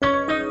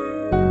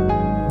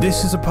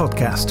This is a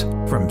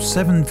podcast from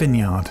Seven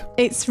Vineyard.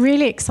 It's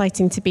really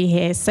exciting to be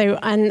here.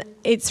 And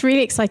it's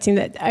really exciting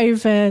that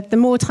over the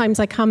more times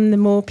I come, the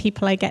more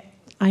people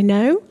I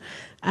know.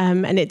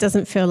 And it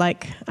doesn't feel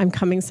like I'm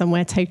coming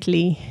somewhere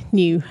totally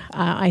new,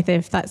 either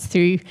if that's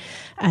through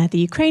the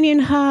Ukrainian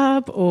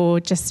hub or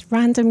just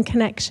random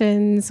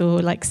connections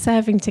or like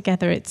serving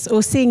together.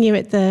 Or seeing you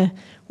at the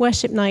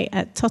worship night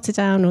at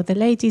Totterdown or the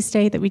Ladies'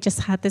 Day that we just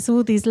had. There's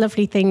all these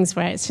lovely things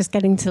where it's just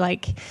getting to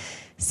like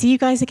see you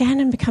guys again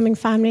and becoming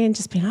family and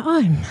just being like,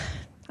 oh,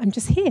 I'm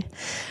just here.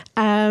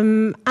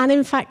 And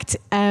in fact,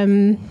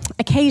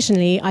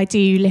 occasionally I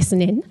do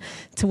listen in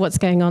to what's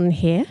going on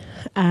here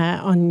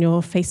on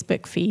your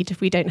Facebook feed.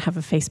 We don't have a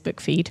Facebook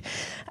feed.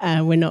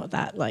 We're not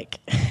that like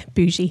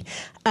bougie.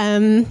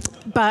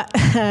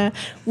 But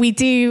we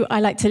do. I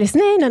like to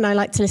listen in, and I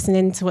like to listen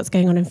in to what's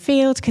going on in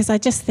field, because I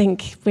just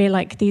think we're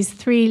like these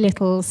three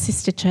little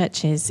sister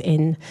churches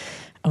in,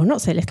 oh,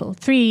 not so little,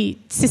 three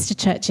sister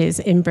churches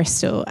in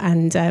Bristol.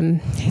 And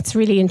it's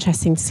really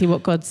interesting to see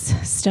what God's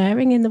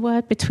stirring in the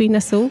word between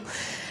us all.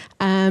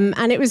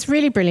 And it was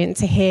really brilliant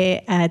to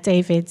hear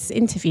David's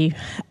interview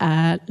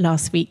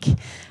last week.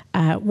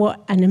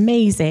 What an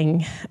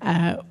amazing,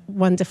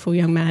 wonderful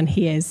young man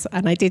he is.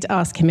 And I did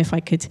ask him if I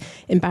could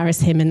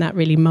embarrass him in that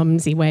really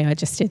mumsy way I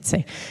just did.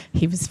 So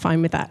he was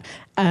fine with that.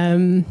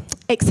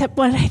 Except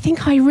what I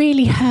think I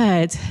really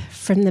heard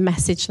from the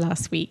message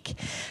last week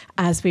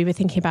as we were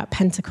thinking about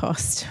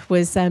Pentecost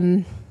was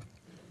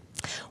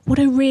what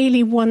a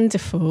really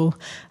wonderful,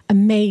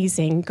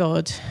 amazing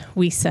God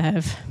we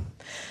serve.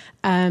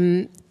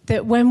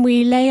 That when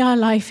we lay our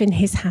life in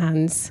his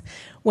hands,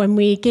 when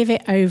we give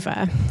it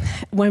over,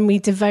 when we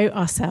devote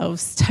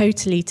ourselves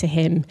totally to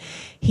him,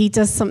 he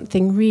does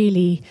something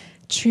really,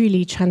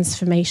 truly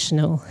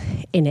transformational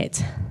in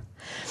it.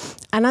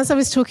 And as I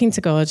was talking to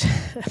God,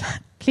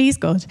 please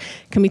God,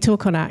 can we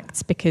talk on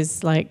Acts?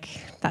 Because like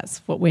that's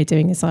what we're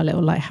doing as our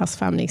little lighthouse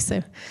family.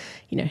 So,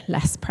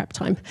 less prep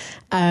time.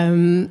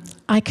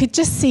 I could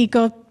just see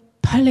God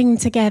pulling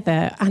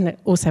together, and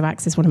also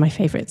Acts is one of my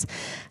favorites.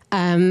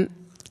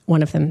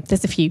 One of them,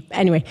 there's a few.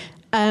 Anyway,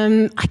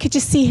 I could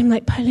just see him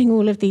like pulling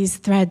all of these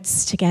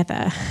threads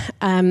together.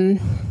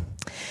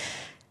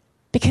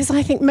 Because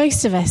I think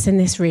most of us in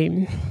this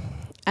room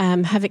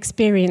have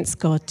experienced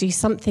God do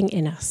something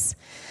in us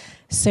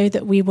so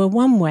that we were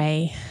one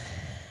way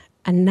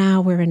and now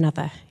we're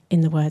another,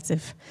 in the words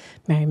of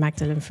Mary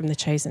Magdalene from The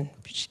Chosen,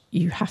 which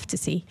you have to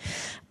see.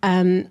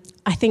 I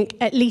think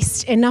at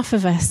least enough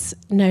of us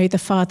know the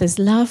Father's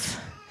love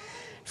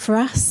for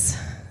us,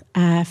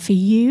 for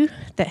you,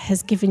 that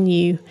has given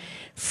you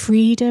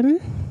freedom,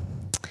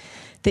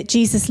 that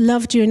Jesus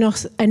loved you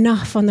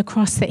enough on the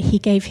cross that he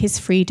gave his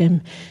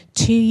freedom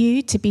to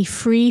you to be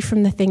free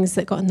from the things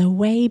that got in the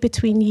way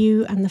between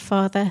you and the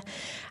Father,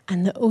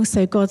 and that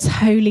also God's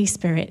Holy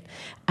Spirit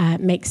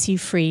makes you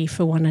free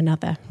for one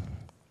another.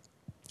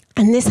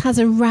 And this has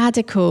a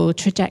radical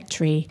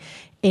trajectory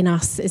in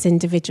us as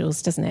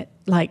individuals, doesn't it?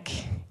 Like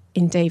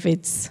in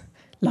David's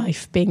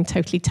life being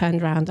totally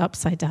turned around,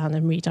 upside down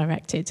and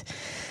redirected.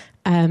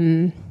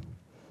 And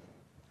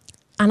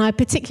I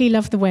particularly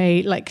love the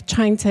way, like,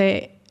 trying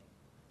to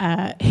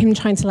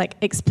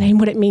explain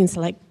what it means to,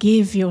 like,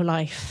 give your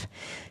life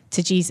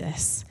to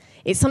Jesus.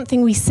 It's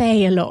something we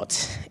say a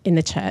lot in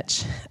the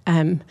church,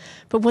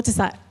 but what does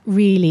that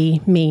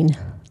really mean?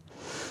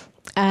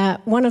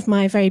 One of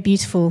my very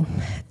beautiful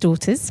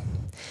daughters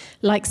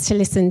likes to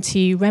listen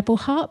to Rebel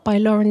Heart by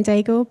Lauren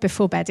Daigle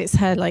before bed. It's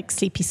her, like,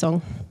 sleepy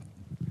song.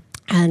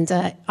 And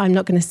I'm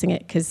not going to sing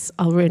it because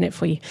I'll ruin it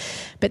for you.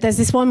 But there's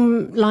this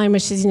one line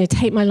which is,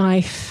 take my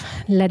life,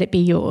 let it be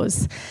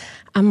yours.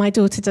 And my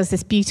daughter does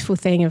this beautiful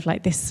thing of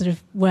like this sort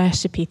of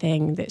worshipy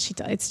thing that she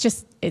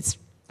does. It's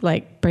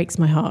like breaks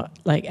my heart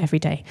like every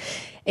day.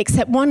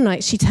 Except one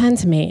night she turned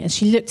to me and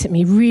she looked at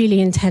me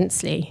really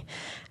intensely.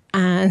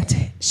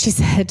 And she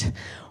said,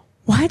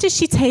 why does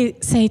she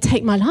say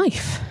take my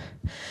life?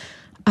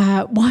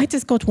 Why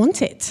does God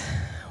want it?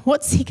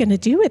 What's he going to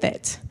do with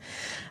it?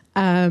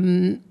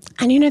 And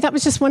that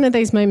was just one of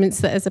those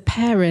moments that as a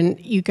parent,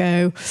 you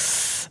go,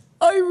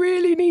 I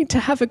really need to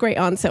have a great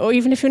answer. Or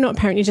even if you're not a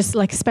parent, you're just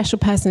like a special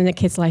person in a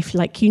kid's life,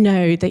 like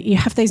that you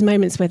have those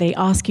moments where they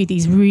ask you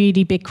these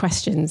really big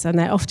questions, and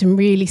they're often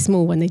really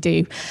small when they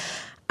do.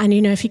 And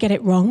if you get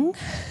it wrong,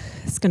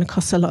 it's going to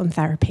cost a lot in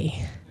therapy.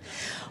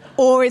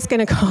 Or it's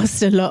going to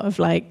cost a lot of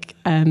like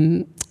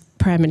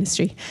prayer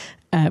ministry,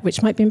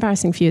 which might be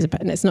embarrassing for you as a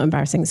parent. It's not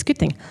embarrassing, it's a good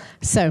thing.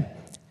 So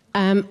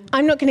I'm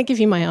not going to give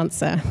you my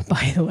answer,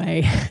 by the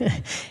way.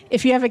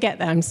 If you ever get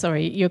there, I'm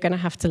sorry, you're going to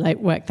have to like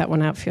work that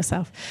one out for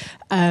yourself.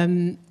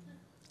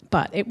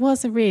 But it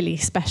was a really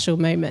special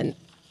moment.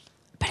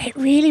 But it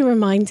really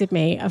reminded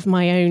me of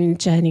my own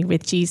journey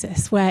with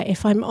Jesus, where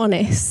if I'm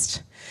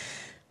honest,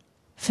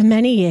 for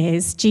many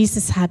years,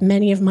 Jesus had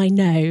many of my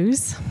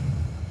no's,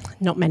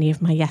 not many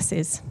of my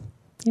yeses,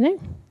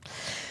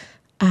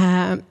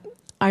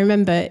 I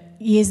remember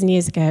years and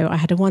years ago, I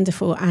had a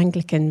wonderful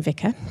Anglican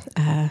vicar.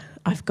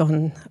 I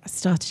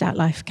started out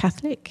life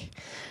Catholic,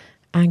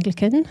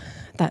 Anglican.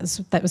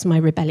 That was my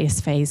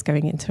rebellious phase,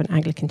 going into an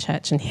Anglican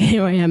church, and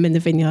here I am in the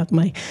Vineyard.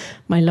 My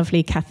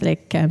lovely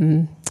Catholic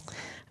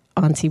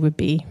auntie would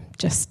be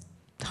just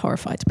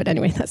horrified. But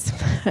anyway, that's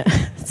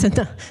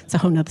it's a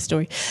whole other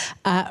story.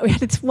 We had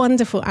this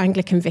wonderful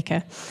Anglican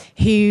vicar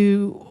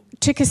who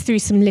took us through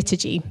some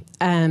liturgy,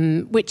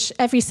 which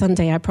every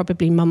Sunday I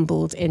probably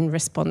mumbled in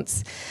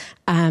response.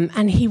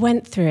 And he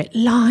went through it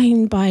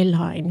line by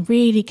line,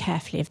 really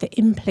carefully, of the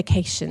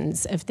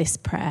implications of this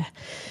prayer.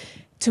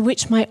 To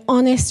which my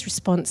honest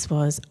response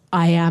was,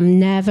 I am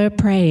never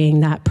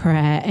praying that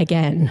prayer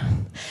again.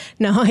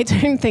 Now, I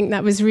don't think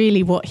that was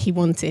really what he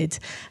wanted.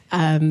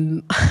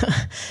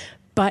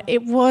 But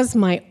it was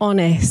my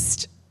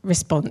honest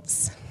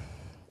response.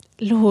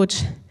 Lord,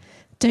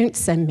 don't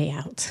send me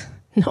out.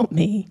 Not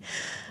me.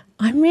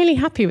 I'm really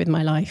happy with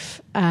my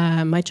life.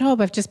 My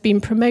job, I've just been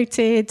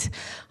promoted.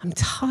 I'm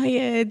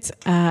tired.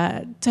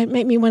 Don't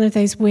make me one of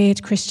those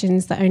weird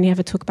Christians that only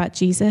ever talk about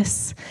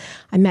Jesus.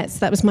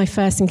 That was my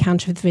first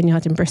encounter with the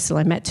Vineyard in Bristol.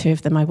 I met 2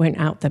 of them. I won't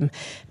out them.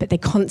 But they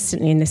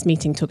constantly in this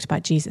meeting talked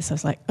about Jesus. I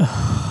was like,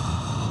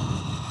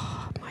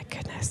 oh, my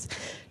goodness.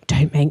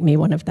 Don't make me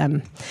one of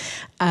them.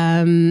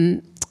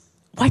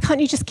 Why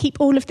can't you just keep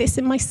all of this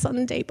in my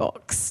Sunday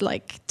box?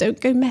 Like, don't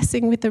go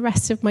messing with the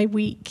rest of my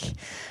week.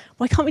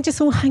 Why can't we just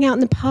all hang out in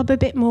the pub a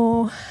bit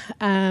more?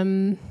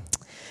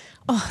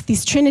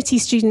 These Trinity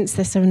students,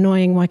 they're so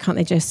annoying. Why can't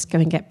they just go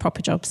and get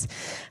proper jobs?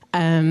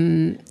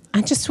 And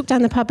just talk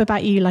down the pub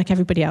about you like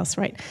everybody else,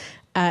 right?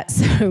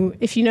 So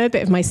if you know a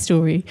bit of my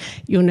story,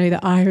 you'll know the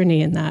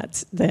irony in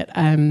that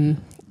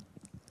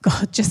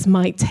God just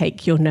might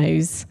take your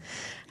no's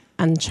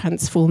and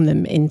transform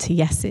them into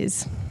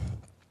yeses.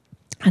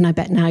 And I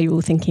bet now you're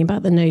all thinking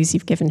about the no's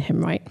you've given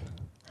him, right?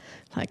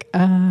 Like,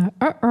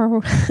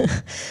 uh-oh.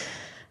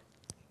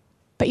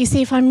 But you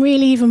see, if I'm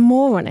really even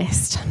more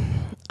honest,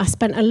 I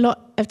spent a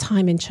lot of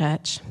time in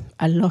church,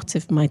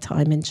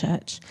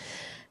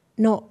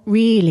 not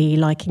really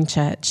liking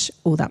church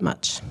all that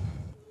much.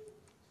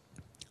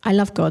 I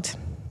love God.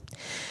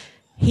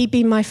 He'd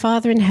been my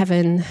Father in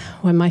heaven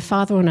when my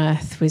Father on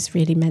earth was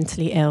really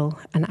mentally ill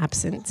and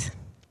absent.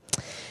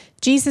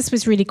 Jesus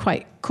was really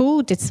quite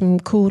cool, did some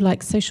cool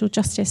like social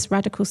justice,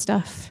 radical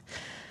stuff.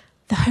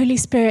 The Holy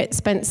Spirit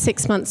spent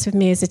 6 months with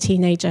me as a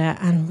teenager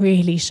and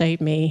really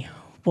showed me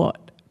what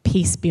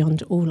peace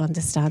beyond all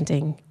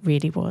understanding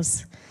really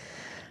was.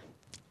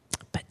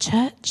 But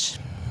church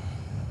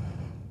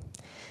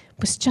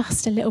was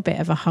just a little bit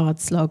of a hard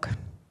slog.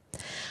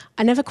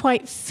 I never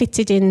quite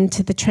fitted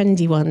into the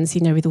trendy ones,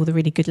 with all the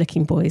really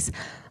good-looking boys.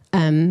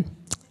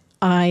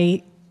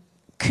 I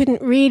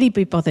couldn't really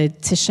be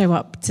bothered to show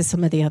up to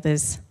some of the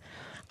others.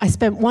 I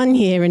spent 1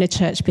 year in a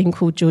church being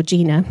called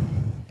Georgina.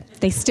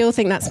 They still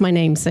think that's my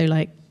name, so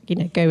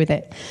go with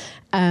it.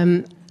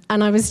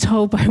 And I was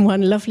told by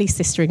one lovely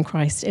sister in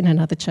Christ in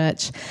another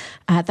church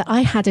that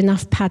I had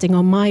enough padding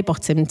on my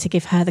bottom to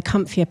give her the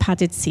comfier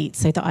padded seat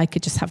so that I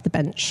could just have the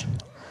bench.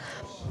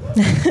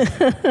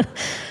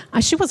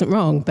 She wasn't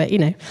wrong, but,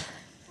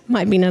 might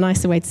have been a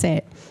nicer way to say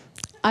it.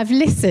 I've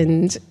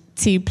listened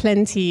to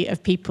plenty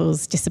of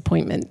people's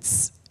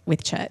disappointments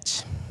with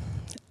church.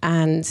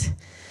 And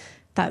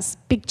that's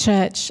big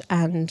church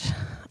and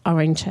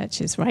our own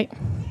churches, right?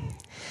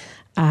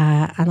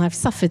 And I've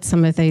suffered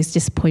some of those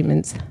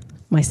disappointments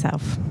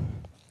myself.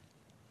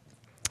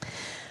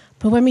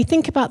 But when we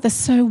think about the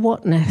so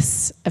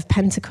whatness of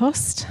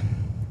Pentecost,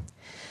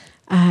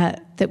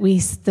 that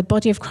the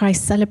body of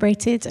Christ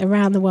celebrated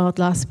around the world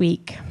last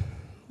week,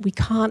 we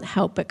can't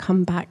help but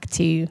come back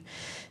to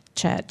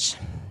church.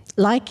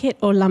 Like it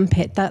or lump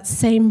it, that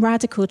same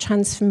radical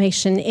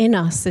transformation in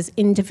us as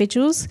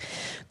individuals,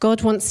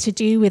 God wants to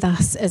do with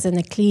us as an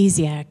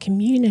ecclesia, a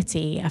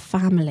community, a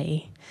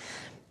family.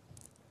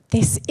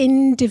 This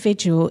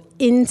individual,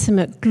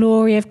 intimate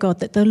glory of God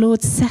that the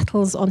Lord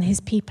settles on his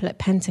people at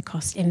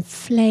Pentecost in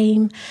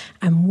flame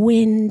and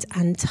wind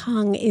and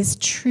tongue is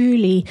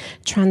truly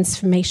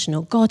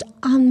transformational. God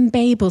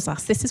unbabbles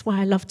us. This is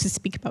why I love to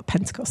speak about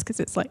Pentecost, because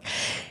it's like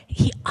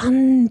he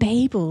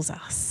unbabbles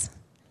us.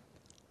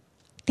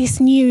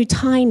 This new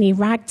tiny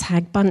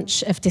ragtag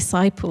bunch of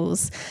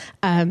disciples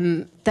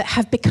that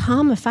have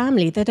become a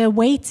family, that are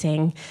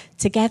waiting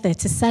together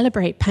to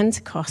celebrate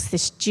Pentecost,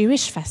 this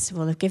Jewish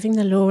festival of giving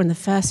the law and the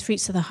first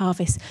fruits of the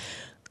harvest.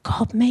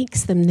 God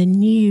makes them the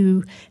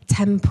new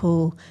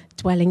temple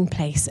dwelling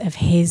place of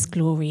his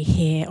glory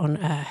here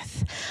on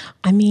earth.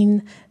 I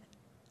mean,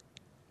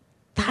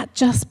 that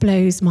just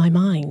blows my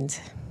mind.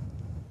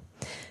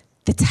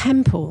 The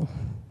temple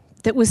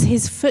that was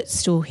his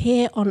footstool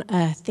here on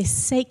earth, this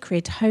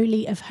sacred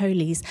holy of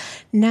holies,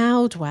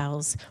 now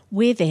dwells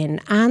within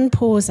and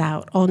pours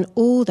out on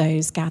all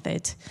those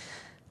gathered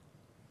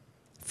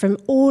from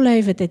all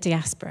over the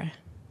diaspora.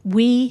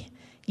 We,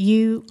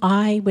 you,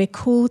 we're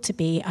called to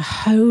be a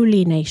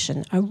holy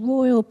nation, a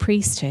royal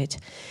priesthood.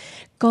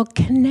 God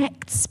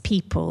connects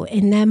people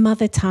in their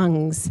mother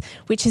tongues,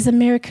 which is a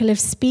miracle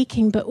of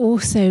speaking, but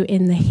also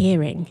in the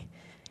hearing.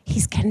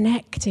 He's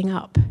connecting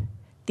up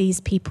these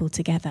people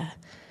together.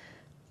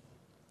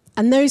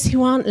 And those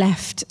who aren't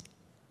left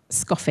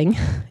scoffing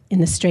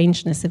in the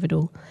strangeness of it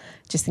all,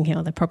 just thinking,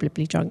 oh, they're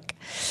probably drunk.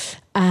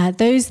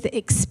 Those that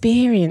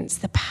experience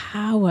the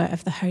power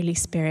of the Holy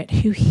Spirit,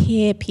 who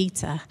hear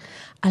Peter,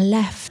 are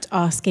left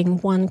asking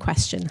one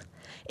question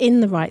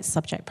in the right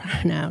subject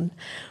pronoun.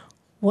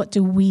 What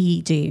do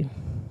we do?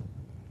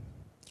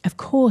 Of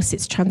course,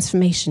 it's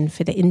transformation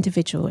for the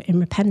individual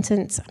in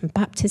repentance and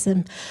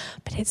baptism,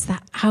 but it's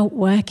that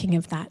outworking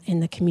of that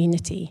in the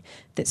community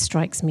that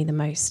strikes me the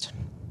most.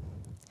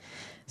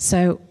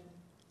 So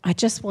I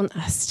just want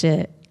us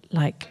to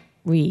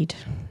read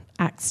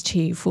Acts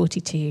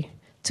 2:42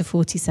 to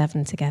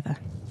 47 together.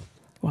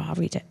 Well, I'll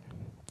read it.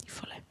 You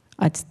follow.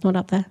 It's not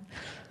up there.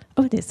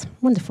 Oh, it is.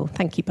 Wonderful.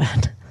 Thank you,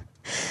 Bert.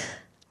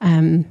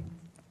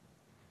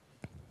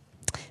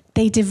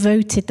 They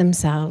devoted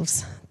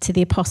themselves to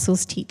the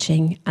apostles'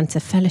 teaching and to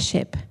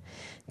fellowship,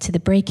 to the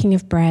breaking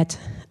of bread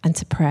and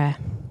to prayer.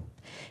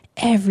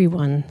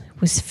 Everyone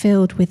was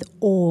filled with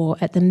awe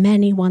at the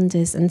many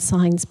wonders and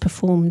signs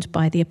performed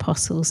by the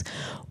apostles.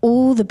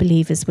 All the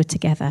believers were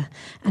together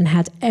and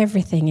had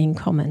everything in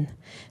common.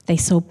 They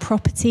sold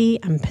property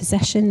and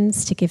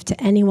possessions to give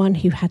to anyone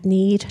who had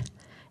need.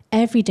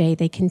 Every day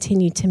they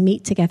continued to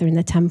meet together in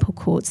the temple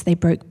courts. They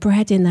broke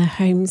bread in their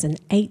homes and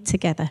ate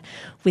together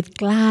with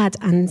glad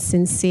and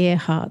sincere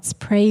hearts,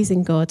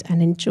 praising God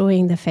and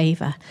enjoying the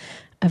favor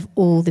of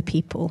all the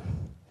people.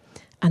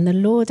 And the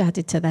Lord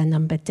added to their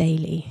number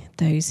daily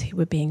those who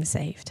were being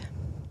saved.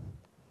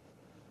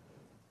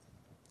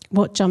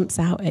 What jumps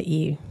out at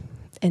you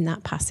in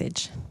that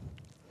passage?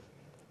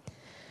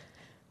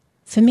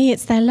 For me,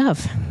 it's their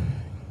love.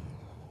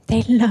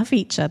 They love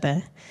each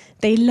other.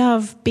 They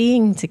love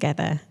being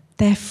together.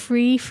 They're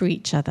free for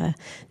each other,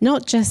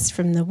 not just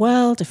from the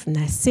world or from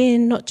their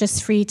sin, not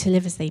just free to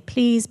live as they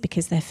please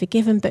because they're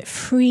forgiven, but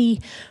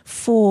free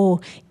for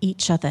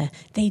each other.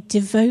 They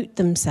devote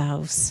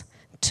themselves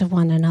to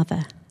one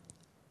another.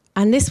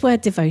 And this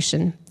word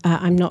devotion,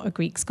 I'm not a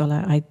Greek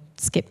scholar, I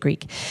skip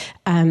Greek,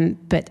 so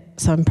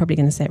I'm probably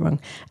going to say it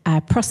wrong.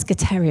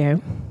 Proskyterio.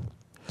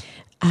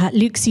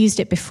 Luke's used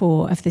it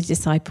before of the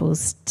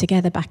disciples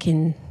together back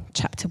in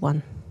chapter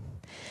 1.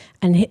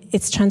 And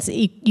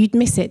you'd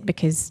miss it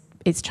because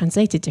it's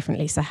translated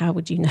differently, so how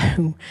would you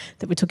know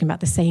that we're talking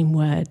about the same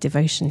word,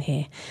 devotion,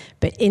 here?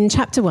 But in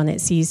chapter 1,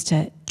 it's used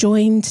to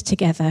joined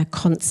together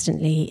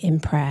constantly in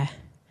prayer.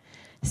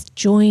 It's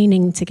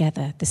joining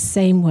together, the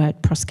same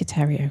word,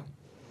 proskyterio.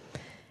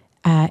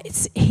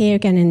 It's here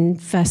again in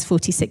verse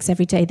 46,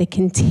 every day they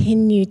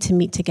continue to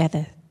meet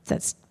together.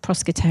 That's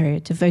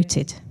proskyterio,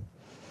 devoted.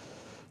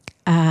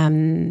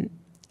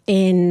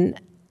 In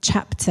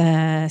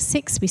chapter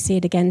 6, we see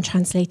it again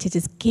translated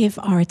as give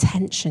our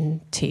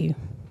attention to.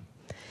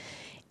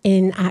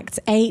 In Acts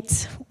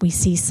 8, we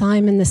see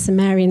Simon the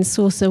Samaritan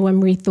sorcerer when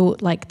we thought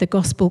the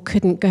gospel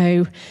couldn't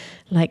go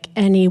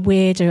any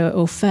weirder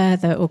or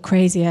further or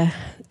crazier.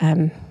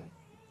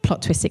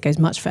 Plot twist, it goes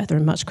much further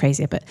and much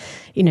crazier. But,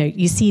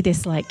 you see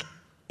this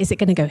is it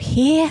going to go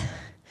here?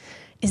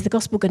 Is the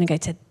gospel going to go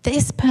to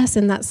this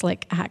person? That's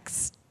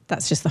Acts.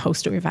 That's just the whole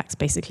story of Acts,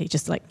 basically,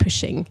 just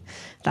pushing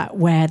that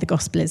where the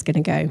gospel is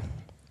going to go.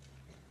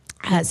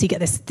 So you get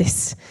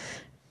this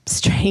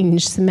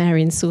strange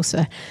Samaritan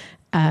sorcerer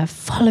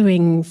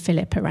following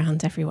Philip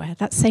around everywhere.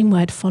 That same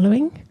word,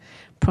 following,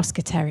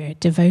 proskyterio,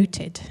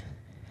 devoted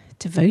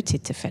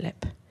to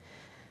Philip.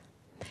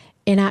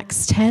 In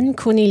Acts 10,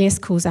 Cornelius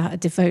calls out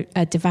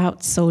a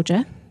devout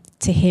soldier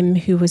to him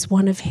who was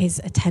one of his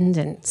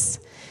attendants.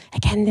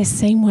 Again, this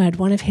same word,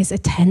 one of his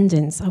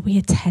attendants. Are we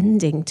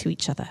attending to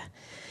each other?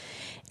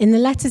 In the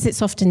letters,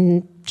 it's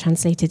often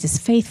translated as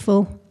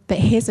faithful, but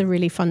here's a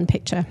really fun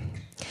picture.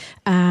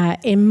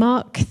 In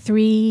Mark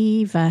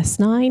 3, verse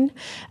 9,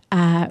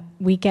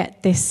 we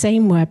get this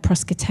same word,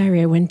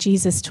 proskyterio, when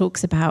Jesus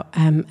talks about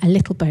a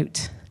little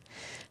boat.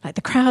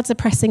 The crowds are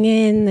pressing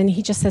in, and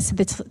he just says to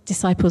the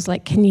disciples,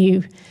 can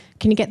you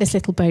get this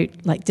little boat,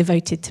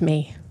 devoted to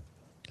me?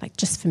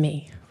 Just for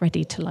me,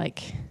 ready to,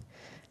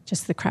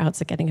 just the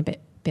crowds are getting a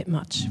bit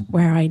much.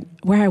 Where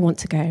I want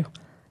to go.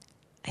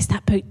 Is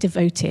that boat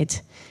devoted,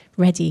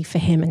 ready for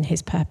him and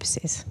his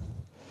purposes?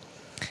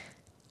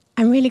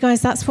 And really, guys,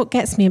 that's what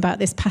gets me about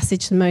this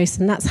passage the most,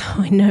 and that's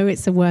how I know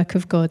it's a work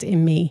of God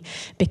in me,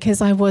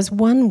 because I was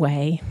one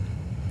way,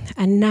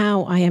 and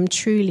now I am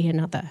truly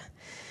another.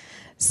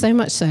 So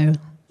much so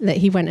that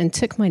he went and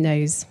took my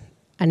nose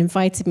and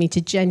invited me to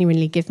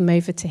genuinely give them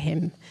over to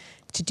him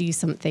to do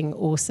something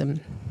awesome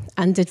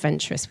and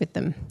adventurous with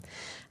them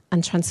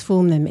and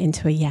transform them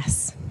into a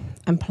yes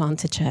and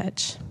plant a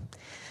church.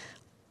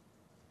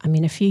 I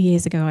mean, a few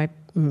years ago,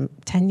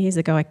 10 years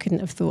ago, I couldn't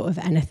have thought of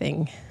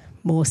anything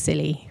more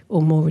silly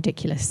or more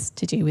ridiculous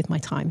to do with my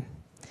time.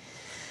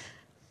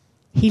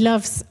 He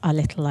loves our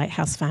little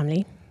lighthouse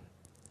family.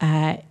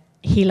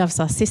 He loves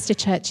our sister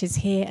churches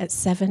here at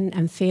Seven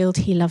and Field.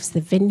 He loves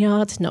the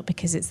Vineyard, not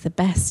because it's the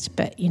best,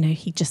 but,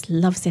 he just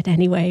loves it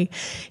anyway.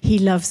 He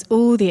loves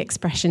all the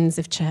expressions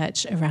of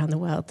church around the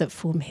world that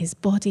form his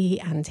body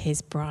and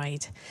his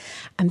bride.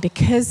 And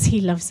because he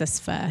loves us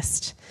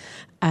first,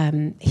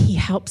 he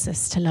helps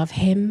us to love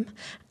him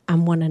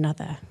and one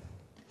another.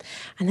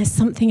 And there's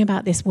something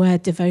about this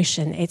word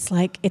devotion. It's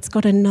like it's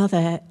got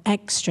another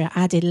extra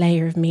added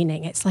layer of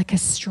meaning. It's like a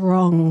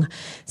strong,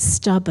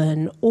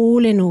 stubborn,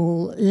 all in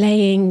all,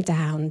 laying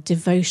down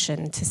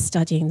devotion to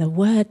studying the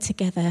word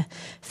together,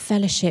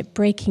 fellowship,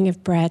 breaking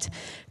of bread,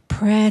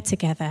 prayer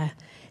together.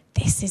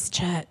 This is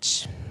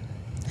church.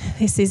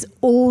 This is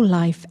all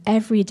life,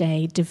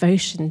 everyday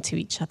devotion to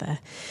each other,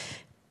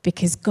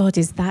 because God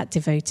is that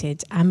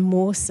devoted and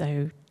more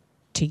so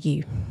to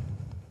you.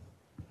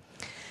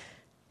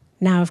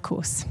 Now, of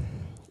course,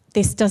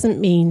 this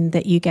doesn't mean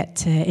that you get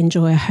to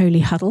enjoy a holy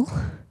huddle,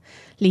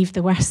 leave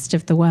the rest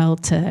of the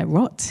world to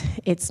rot.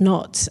 It's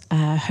not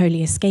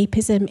holy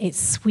escapism. It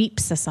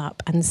sweeps us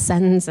up and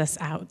sends us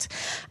out.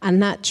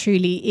 And that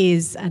truly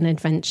is an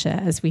adventure,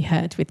 as we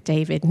heard with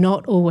David.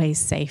 Not always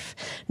safe,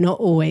 not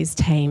always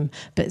tame,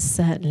 but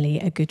certainly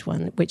a good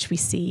one, which we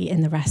see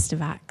in the rest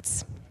of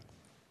Acts.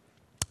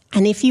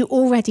 And if you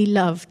already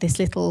love this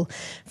little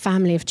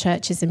family of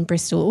churches in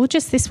Bristol, or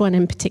just this one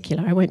in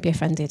particular, I won't be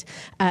offended,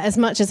 as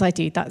much as I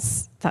do,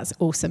 that's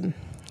awesome.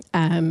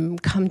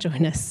 Come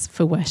join us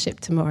for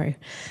worship tomorrow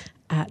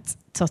at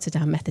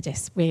Totterdown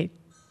Methodist. We're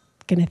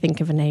going to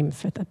think of a name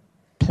for the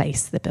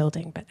place, the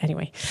building, but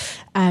anyway.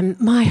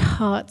 My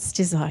heart's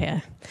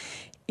desire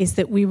is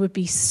that we would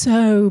be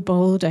so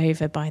bowled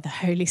over by the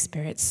Holy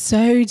Spirit,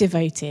 so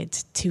devoted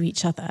to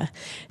each other,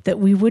 that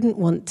we wouldn't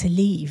want to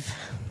leave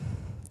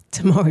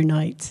tomorrow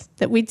night,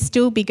 that we'd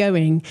still be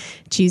going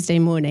Tuesday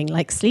morning,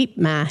 like sleep,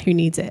 nah, who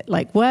needs it?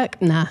 Like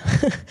work, nah.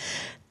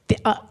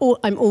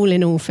 I'm all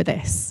in all for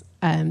this.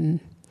 And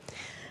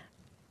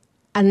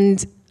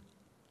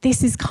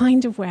this is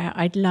kind of where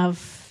I'd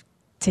love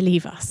to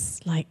leave us.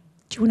 Like,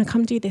 do you want to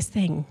come do this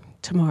thing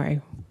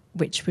tomorrow?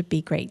 Which would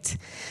be great.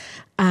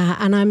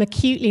 And I'm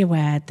acutely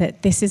aware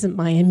that this isn't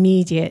my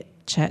immediate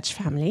church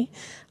family.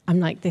 I'm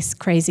like this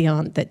crazy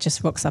aunt that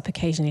just rocks up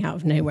occasionally out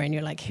of nowhere, and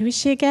you're like, who is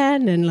she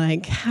again? And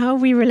like, how are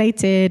we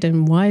related?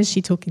 And why is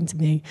she talking to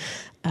me?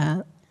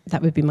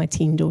 That would be my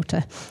teen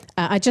daughter.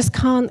 I just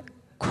can't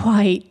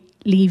quite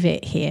leave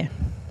it here.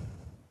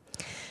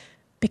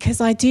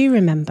 Because I do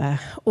remember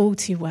all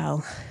too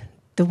well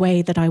the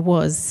way that I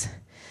was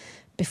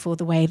before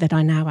the way that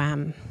I now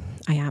am.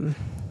 I am.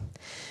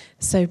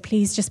 So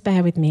please just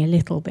bear with me a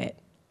little bit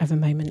of a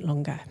moment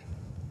longer.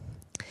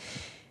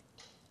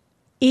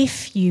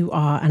 If you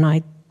are, and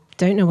I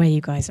don't know where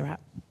you guys are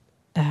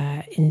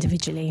at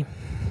individually,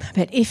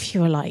 but if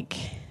you're like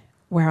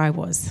where I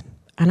was,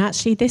 and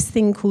actually this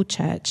thing called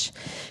church,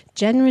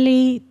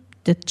 generally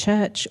the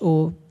church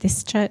or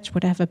this church,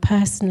 whatever,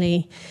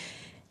 personally,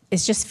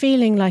 is just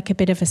feeling like a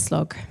bit of a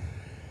slog.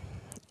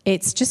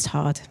 It's just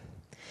hard.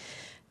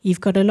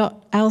 You've got a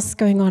lot else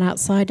going on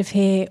outside of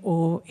here,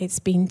 or it's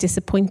been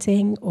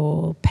disappointing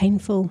or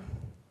painful.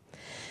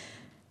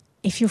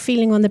 If you're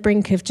feeling on the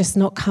brink of just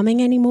not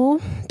coming anymore,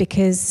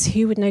 because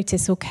who would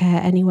notice or care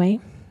anyway?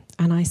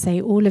 And I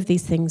say all of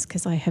these things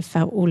because I have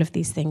felt all of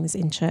these things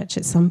in church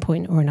at some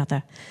point or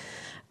another.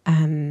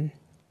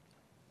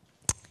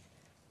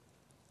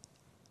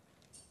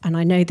 And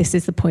I know this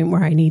is the point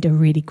where I need a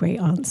really great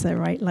answer,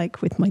 right?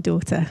 Like with my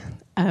daughter.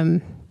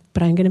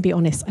 But I'm going to be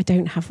honest, I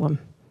don't have one.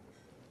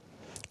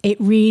 It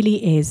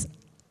really is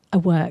a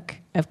work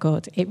of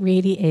God. It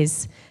really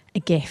is a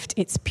gift.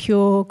 It's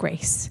pure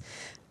grace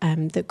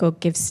that God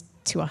gives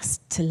to us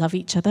to love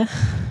each other.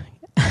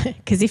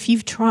 Because if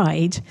you've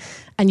tried,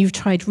 and you've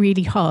tried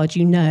really hard,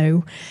 you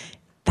know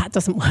that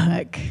doesn't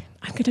work.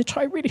 I'm going to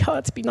try really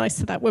hard to be nice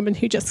to that woman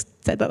who just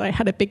said that I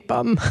had a big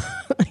bum.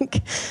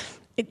 Like,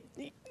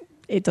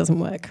 it doesn't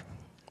work.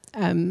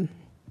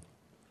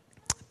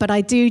 But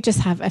I do just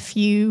have a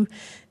few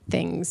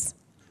things,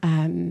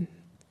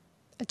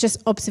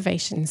 just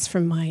observations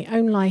from my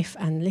own life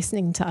and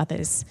listening to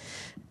others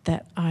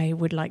that I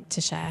would like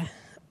to share.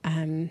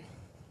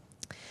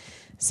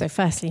 So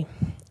firstly,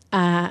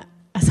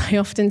 as I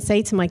often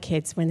say to my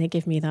kids when they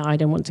give me that I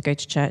don't want to go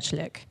to church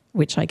look,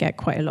 which I get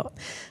quite a lot,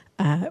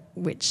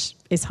 which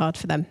is hard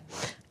for them,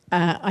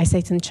 I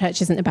say to them,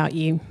 church isn't about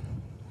you.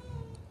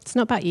 It's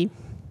not about you.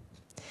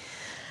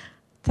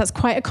 That's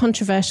quite a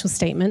controversial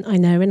statement, I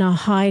know, in our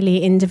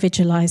highly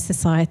individualized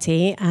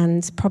society,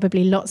 and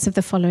probably lots of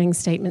the following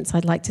statements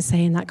I'd like to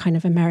say in that kind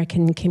of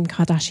American Kim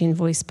Kardashian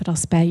voice, but I'll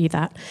spare you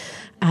that.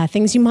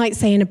 Things you might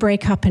say in a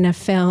breakup in a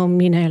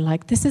film, you know,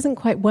 like, this isn't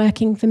quite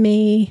working for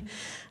me.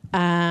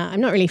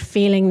 I'm not really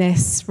feeling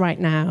this right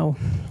now.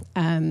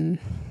 And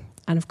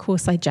of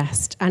course I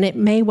jest. And it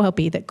may well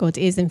be that God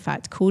is, in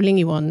fact, calling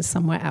you on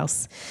somewhere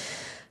else.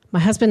 My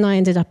husband and I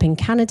ended up in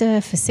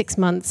Canada for 6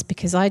 months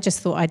because I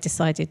just thought I'd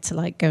decided to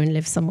like go and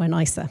live somewhere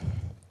nicer.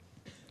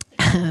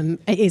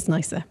 It is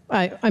nicer.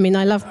 I mean,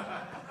 I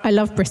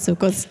love Bristol.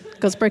 God's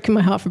broken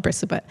my heart for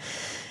Bristol, but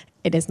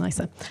it is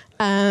nicer.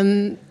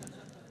 In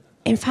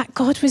fact,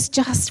 God was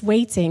just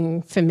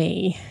waiting for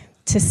me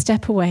to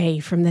step away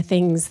from the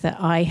things that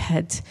I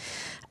had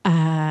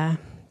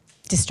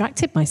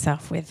distracted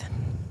myself with.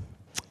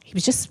 He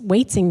was just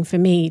waiting for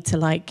me to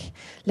like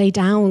lay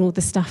down all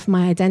the stuff,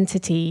 my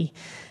identity,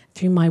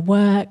 through my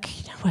work,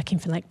 working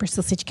for like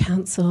Bristol City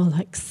Council,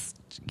 like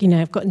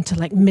I've got into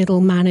like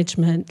middle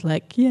management,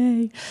 like,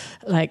 yay.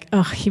 Like,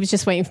 oh, he was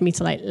just waiting for me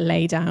to like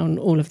lay down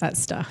all of that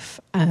stuff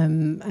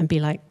and be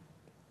like,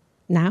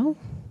 now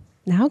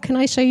can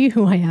I show you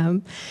who I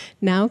am?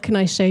 Now can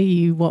I show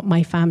you what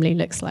my family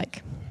looks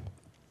like?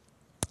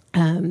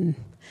 But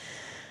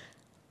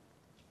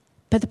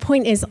the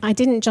point is, I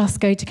didn't just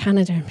go to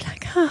Canada and be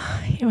like,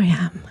 here I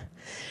am.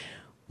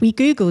 We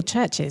Googled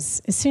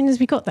churches. As soon as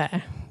we got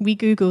there, we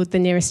Googled the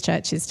nearest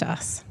churches to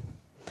us.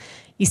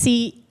 You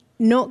see,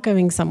 not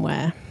going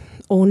somewhere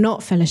or not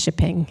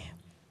fellowshipping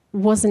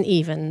wasn't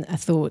even a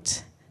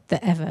thought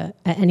that ever,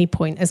 at any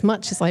point, as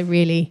much as I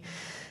really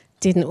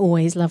didn't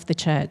always love the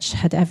church,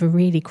 had ever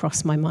really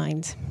crossed my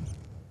mind.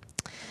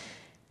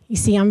 You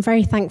see, I'm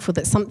very thankful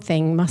that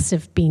something must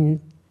have been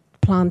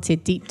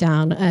planted deep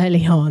down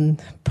early on,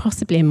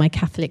 possibly in my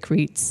Catholic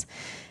roots,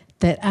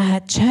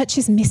 that church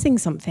is missing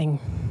something.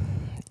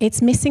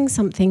 It's missing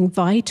something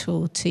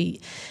vital to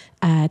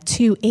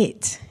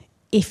it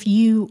if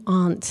you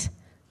aren't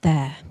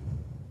there.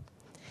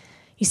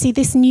 You see,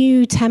 this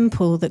new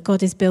temple that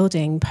God is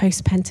building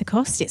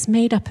post-Pentecost, it's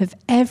made up of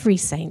every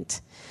saint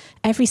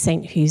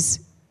who's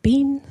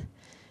been,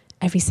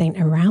 every saint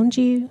around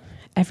you,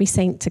 every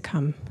saint to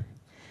come.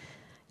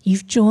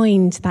 You've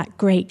joined that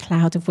great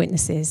cloud of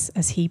witnesses,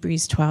 as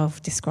Hebrews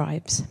 12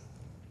 describes.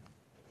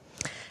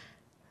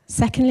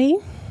 Secondly,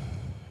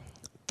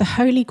 the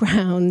holy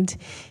ground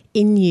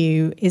in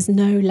you is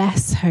no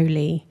less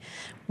holy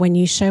when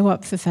you show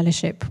up for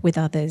fellowship with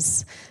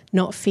others,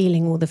 not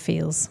feeling all the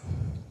feels,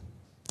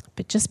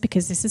 but just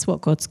because this is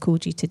what God's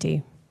called you to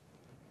do.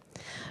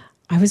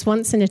 I was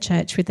once in a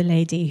church with a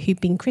lady who'd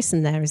been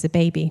christened there as a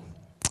baby,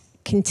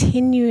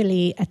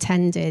 continually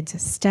attended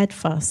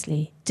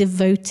steadfastly,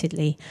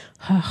 devotedly,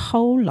 her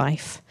whole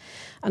life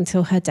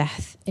until her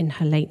death in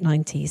her late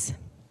 90s.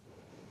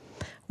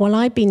 While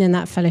I'd been in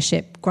that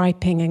fellowship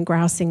griping and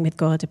grousing with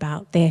God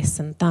about this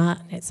and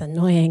that, and it's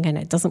annoying and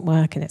it doesn't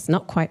work and it's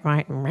not quite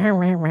right,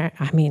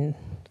 I mean,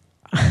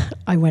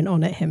 I went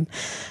on at him.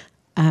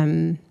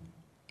 I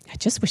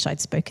just wish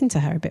I'd spoken to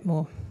her a bit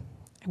more.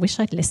 I wish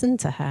I'd listened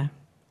to her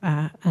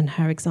and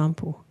her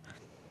example.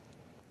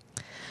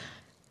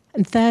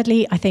 And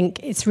thirdly, I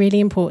think it's really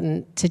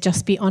important to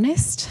just be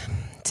honest,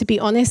 to be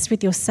honest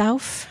with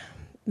yourself,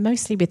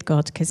 mostly with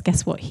God, because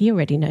guess what? He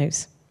already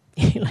knows.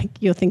 Like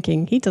you're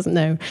thinking, he doesn't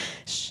know.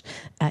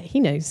 He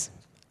knows.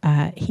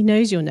 He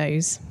knows your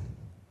nose.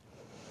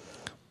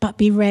 But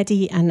be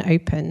ready and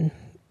open,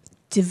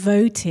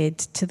 devoted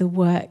to the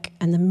work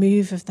and the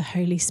move of the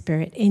Holy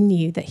Spirit in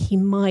you, that he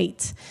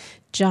might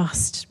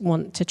just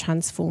want to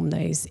transform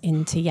those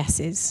into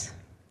yeses.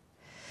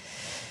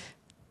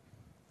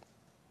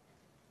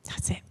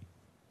 That's it.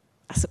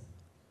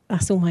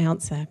 That's all my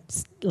answer.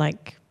 It's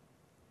like,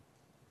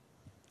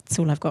 that's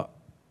all I've got.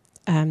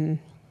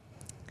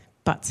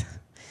 But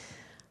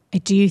I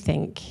do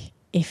think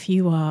if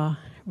you are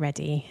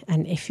ready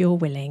and if you're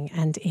willing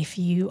and if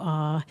you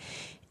are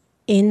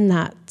in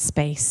that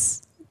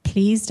space,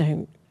 please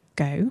don't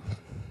go.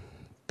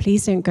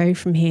 Please don't go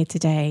from here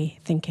today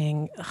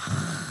thinking,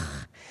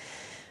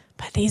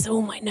 but these are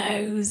all my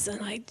no's,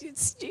 and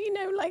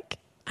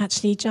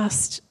actually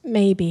just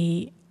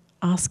maybe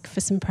ask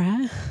for some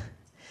prayer.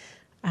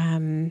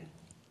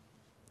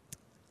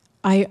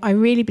 I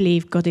really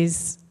believe God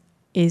is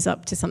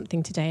up to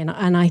something today,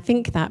 and I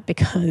think that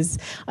because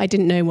I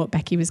didn't know what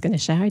Becky was going to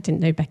share. I didn't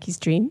know Becky's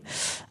dream.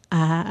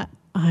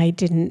 I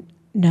didn't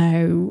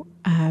know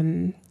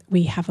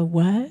we have a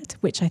word,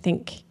 which I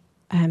think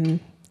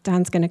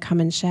Dan's going to come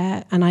and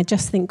share, and I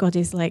just think God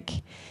is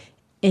like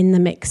in the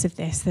mix of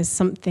this. There's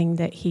something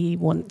that he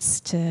wants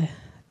to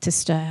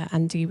stir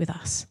and do with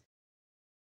us.